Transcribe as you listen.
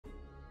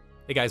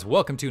Hey guys,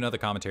 welcome to another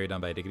commentary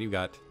done by Diggity. We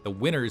got the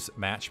winners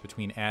match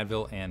between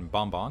Advil and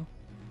Bonbon.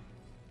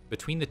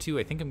 Between the two,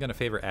 I think I'm going to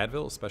favor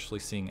Advil, especially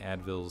seeing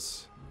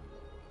Advil's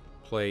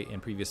play in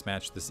previous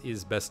match. This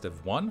is best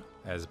of one,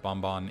 as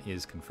Bonbon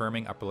is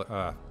confirming.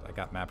 I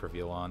got map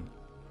reveal on.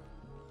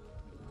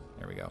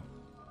 There we go.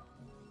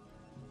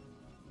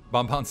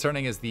 Bonbon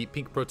starting as the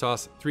Pink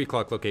Protoss 3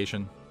 o'clock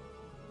location.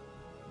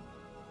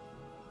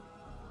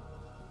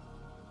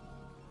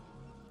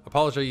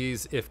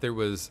 Apologies if there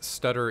was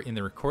stutter in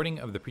the recording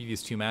of the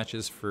previous two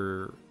matches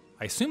for...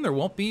 I assume there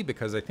won't be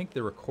because I think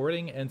the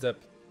recording ends up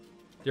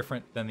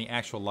different than the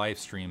actual live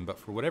stream, but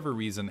for whatever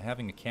reason,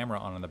 having a camera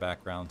on in the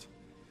background,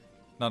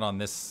 not on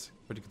this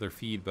particular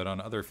feed, but on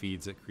other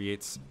feeds, it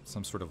creates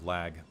some sort of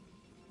lag.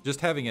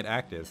 Just having it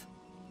active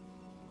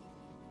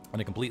on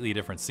a completely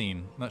different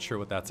scene, not sure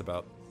what that's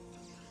about.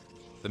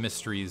 The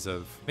mysteries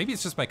of... Maybe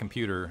it's just my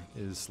computer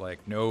is like,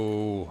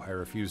 no, I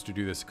refuse to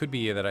do this. It could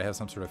be that I have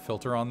some sort of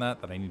filter on that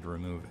I need to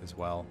remove as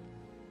well.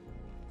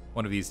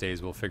 One of these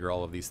days we'll figure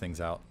all of these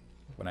things out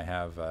when I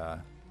have... I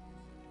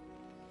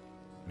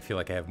feel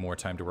like I have more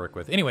time to work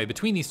with. Anyway,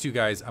 between these two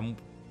guys, If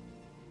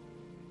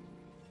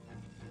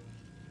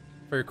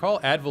I recall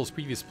Advil's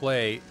previous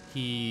play,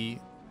 he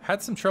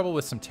had some trouble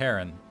with some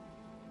Terran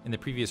in the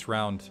previous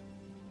round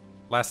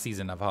last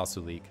season of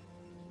Hasuleauge.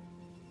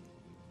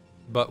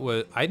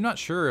 But I'm not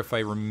sure if I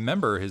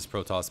remember his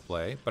Protoss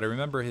play, but I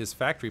remember his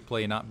factory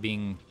play not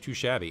being too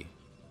shabby.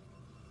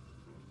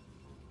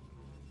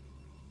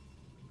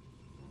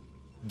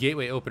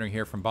 Gateway opener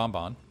here from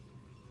Bonbon.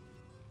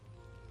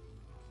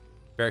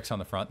 Barracks on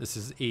the front. This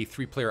is a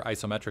 3-player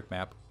isometric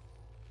map.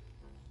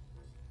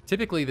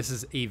 Typically, this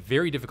is a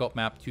very difficult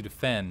map to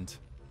defend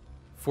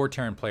for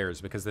Terran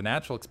players because the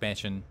natural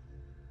expansion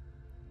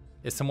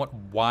is somewhat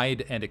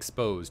wide and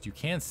exposed. You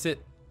can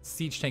sit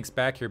siege tanks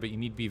back here, but you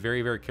need to be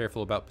very, very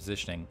careful about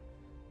positioning.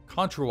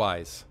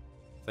 Contra-wise.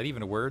 Is that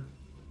even a word?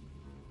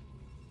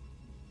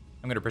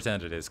 I'm going to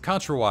pretend it is.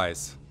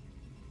 Contra-wise.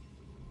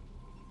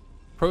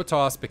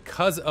 Protoss,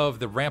 because of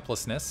the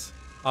ramplessness,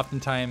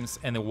 oftentimes,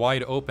 and the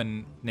wide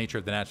open nature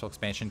of the natural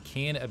expansion,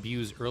 can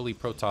abuse early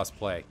Protoss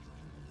play.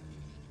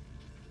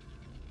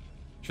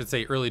 Should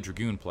say early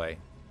Dragoon play.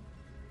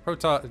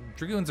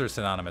 Dragoons are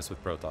synonymous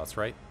with Protoss,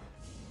 right?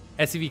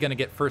 SCV going to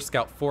get first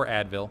scout for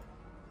Advil.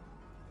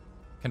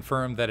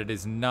 Confirm that it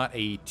is not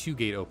a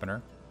 2-gate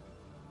opener.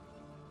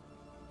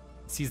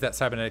 Sees that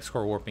cybernetics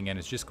core warping in,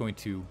 is just going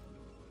to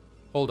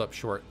hold up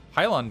short.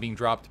 Pylon being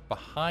dropped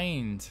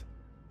behind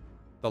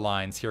the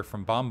lines here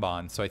from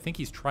Bonbon, so I think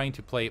he's trying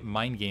to play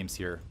mind games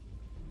here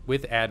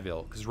with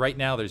Advil, because right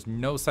now there's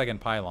no second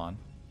pylon.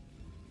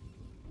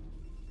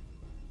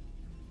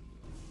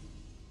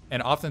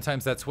 And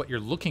oftentimes that's what you're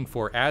looking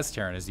for as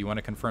Terran, is you want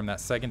to confirm that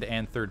second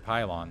and third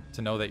pylon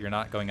to know that you're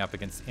not going up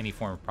against any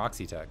form of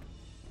proxy tech.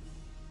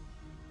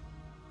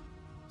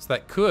 So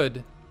that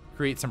could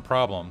create some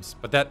problems,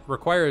 but that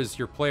requires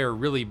your player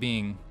really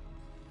being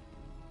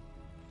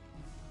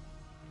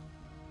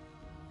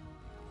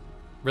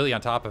really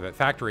on top of it.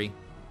 Factory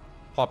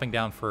plopping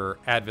down for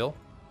Advil.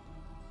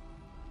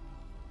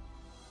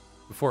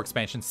 Before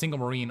expansion, single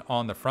Marine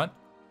on the front.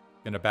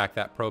 Gonna back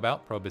that probe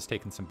out. Probe has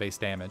taken some base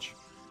damage.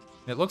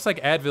 And it looks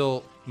like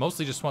Advil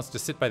mostly just wants to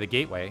sit by the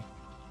gateway.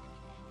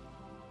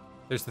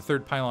 There's the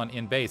third pylon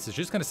in base. It's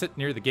just gonna sit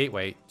near the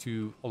gateway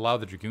to allow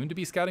the Dragoon to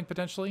be scouting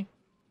potentially.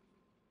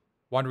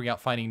 Wandering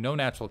out, finding no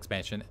natural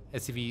expansion.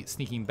 SCV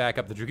sneaking back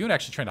up. The Dragoon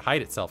actually trying to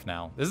hide itself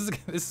now. This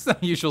is an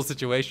unusual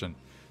situation.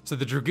 So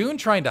the Dragoon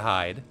trying to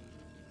hide,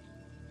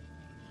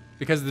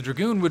 because the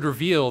Dragoon would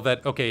reveal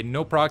that, okay,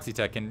 no proxy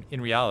tech in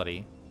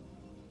reality.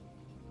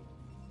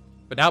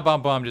 But now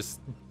Bonbon just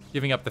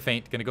giving up the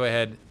feint. Gonna go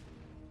ahead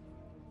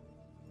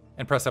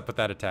and press up with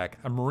that attack.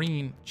 A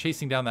Marine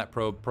chasing down that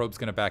probe. Probe's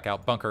gonna back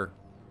out. Bunker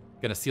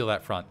gonna seal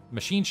that front.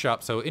 Machine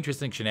shop, so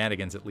interesting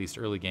shenanigans at least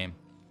early game.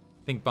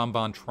 I think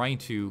Bonbon trying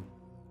to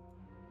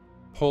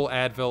pull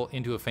Advil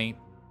into a feint,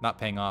 not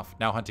paying off.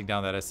 Now hunting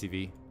down that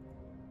SCV.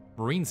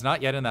 Marine's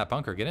not yet in that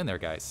bunker. Get in there,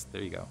 guys.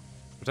 There you go.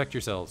 Protect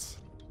yourselves.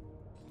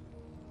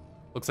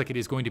 Looks like it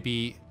is going to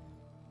be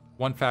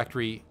one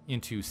factory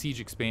into siege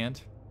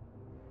expand.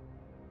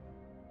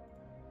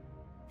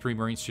 3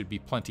 Marines should be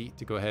plenty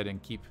to go ahead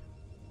and keep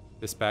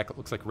this back. It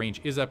looks like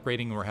range is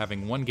upgrading. We're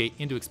having 1 gate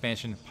into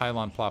expansion.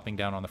 Pylon plopping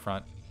down on the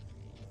front.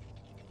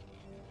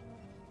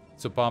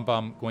 So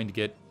Bonbon going to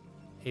get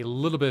a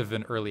little bit of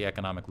an early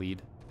economic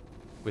lead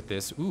with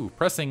this. Ooh,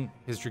 pressing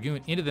his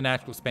Dragoon into the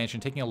natural expansion,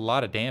 taking a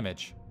lot of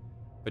damage.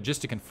 But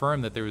just to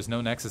confirm that there was no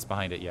nexus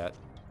behind it yet.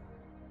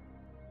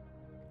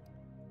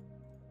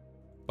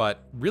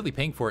 But really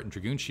paying for it in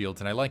Dragoon shields,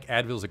 and I like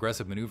Advil's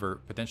aggressive maneuver,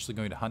 potentially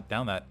going to hunt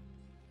down that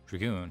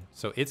Dragoon.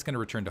 So it's going to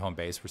return to home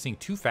base. We're seeing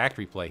 2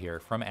 factory play here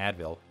from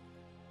Advil.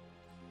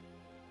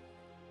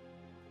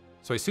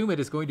 So I assume it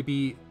is going to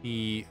be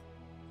the...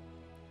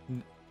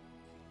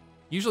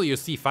 Usually you'll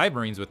see 5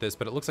 Marines with this,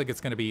 but it looks like it's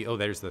going to be... Oh,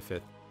 there's the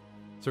 5th.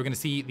 So we're going to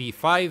see the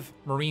 5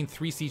 Marine,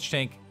 3 siege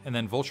tank, and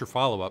then Vulture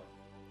follow-up.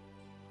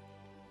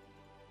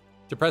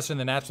 To press in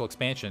the natural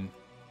expansion.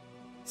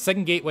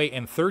 second gateway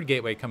and third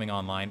gateway coming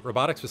online,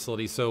 robotics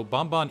facility. So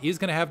Bonbon is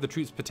going to have the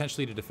troops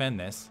potentially to defend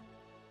this.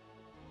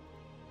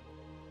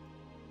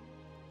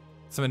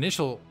 Some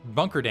initial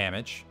bunker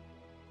damage,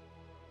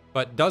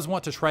 but does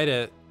want to try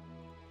to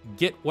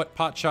get what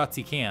pot shots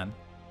he can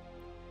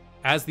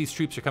as these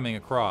troops are coming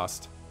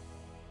across,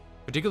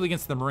 particularly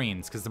against the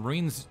Marines, because the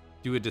Marines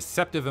do a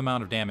deceptive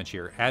amount of damage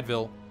here.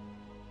 Advil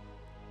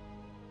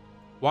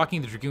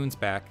walking the Dragoons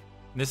back.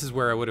 And this is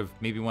where I would have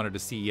maybe wanted to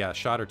see a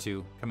shot or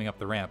two coming up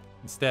the ramp.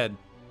 Instead,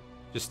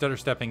 just stutter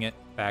stepping it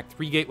back.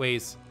 3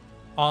 gateways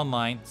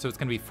online, so it's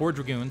going to be 4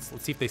 Dragoons.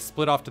 Let's see if they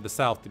split off to the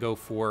south to go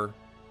for...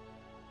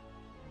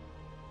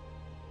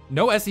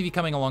 No SCV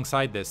coming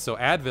alongside this, so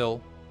Advil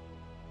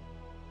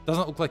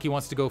doesn't look like he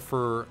wants to go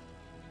for...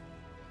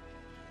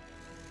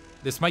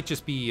 This might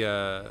just be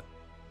an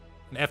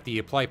FD,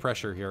 apply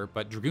pressure here,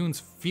 but Dragoons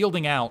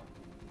fielding out.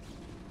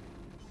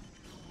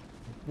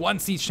 1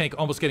 siege tank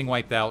almost getting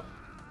wiped out.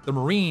 The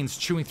Marines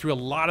chewing through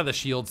a lot of the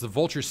shields. The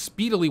Vultures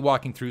speedily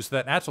walking through, so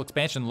that natural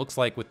expansion looks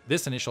like, with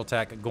this initial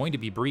attack, going to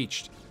be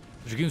breached.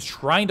 The Dragoons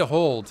trying to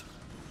hold.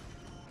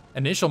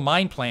 Initial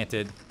mine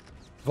planted.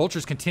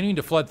 Vultures continuing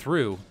to flood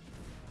through.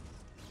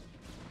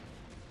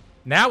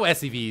 Now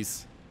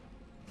SCVs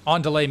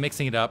on delay,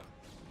 mixing it up.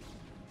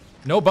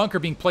 No bunker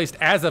being placed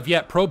as of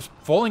yet. Probes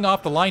falling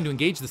off the line to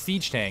engage the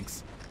siege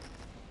tanks.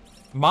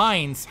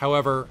 Mines,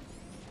 however,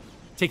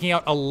 taking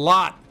out a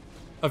lot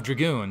of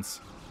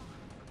Dragoons.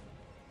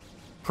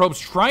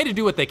 Probes trying to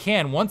do what they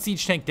can. 1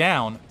 siege tank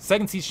down.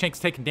 2nd siege tank's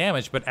taking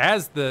damage, but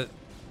as the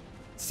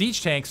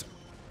siege tanks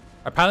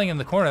are piling in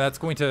the corner, that's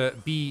going to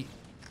be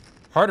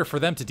harder for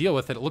them to deal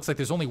with. It looks like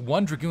there's only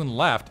 1 Dragoon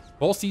left.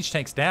 Both siege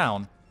tanks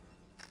down.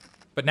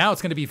 But now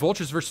it's going to be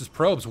Vultures versus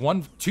Probes.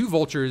 2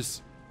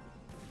 Vultures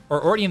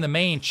are already in the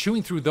main,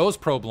 chewing through those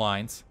probe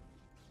lines.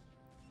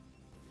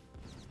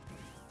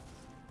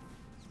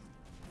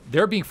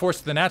 They're being forced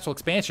to the natural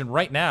expansion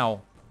right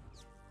now.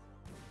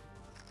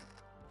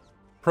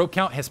 Probe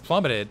count has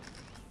plummeted,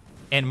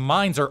 and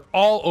mines are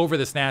all over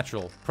this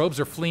natural.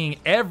 Probes are fleeing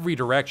every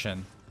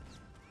direction.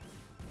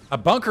 A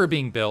bunker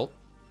being built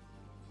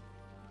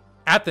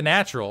at the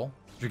natural.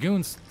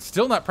 Dragoons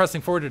still not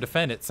pressing forward to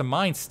defend it. Some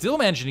mines still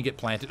managing to get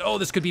planted. Oh,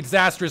 this could be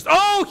disastrous.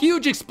 Oh,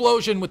 huge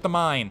explosion with the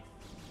mine.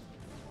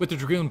 With the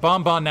Dragoon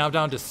Bonbon now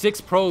down to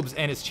 6 probes,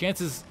 and his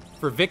chances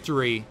for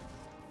victory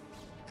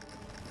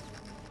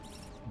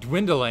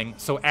dwindling.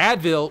 So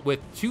Advil with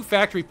 2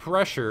 factory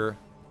pressure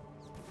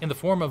in the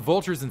form of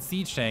Vultures and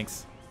siege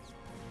tanks,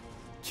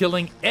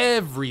 killing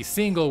every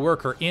single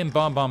worker in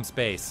Bomb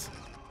space.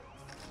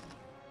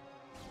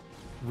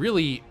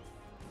 Really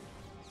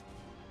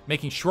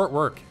making short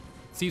work.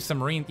 See some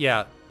Marine,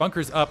 yeah,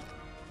 bunkers up.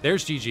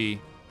 There's GG.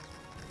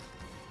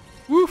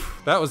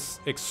 Woof, that was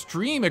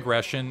extreme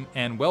aggression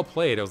and well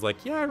played. I was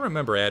like, yeah, I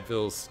remember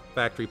Advil's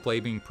factory play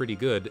being pretty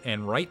good,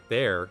 and right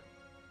there,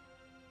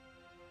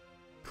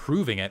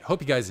 proving it.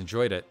 Hope you guys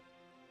enjoyed it.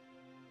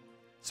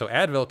 So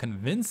Advil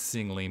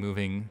convincingly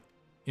moving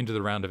into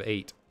the round of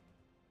 8.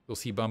 We'll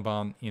see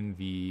Bonbon in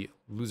the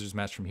losers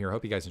match from here.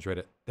 Hope you guys enjoyed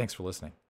it. Thanks for listening.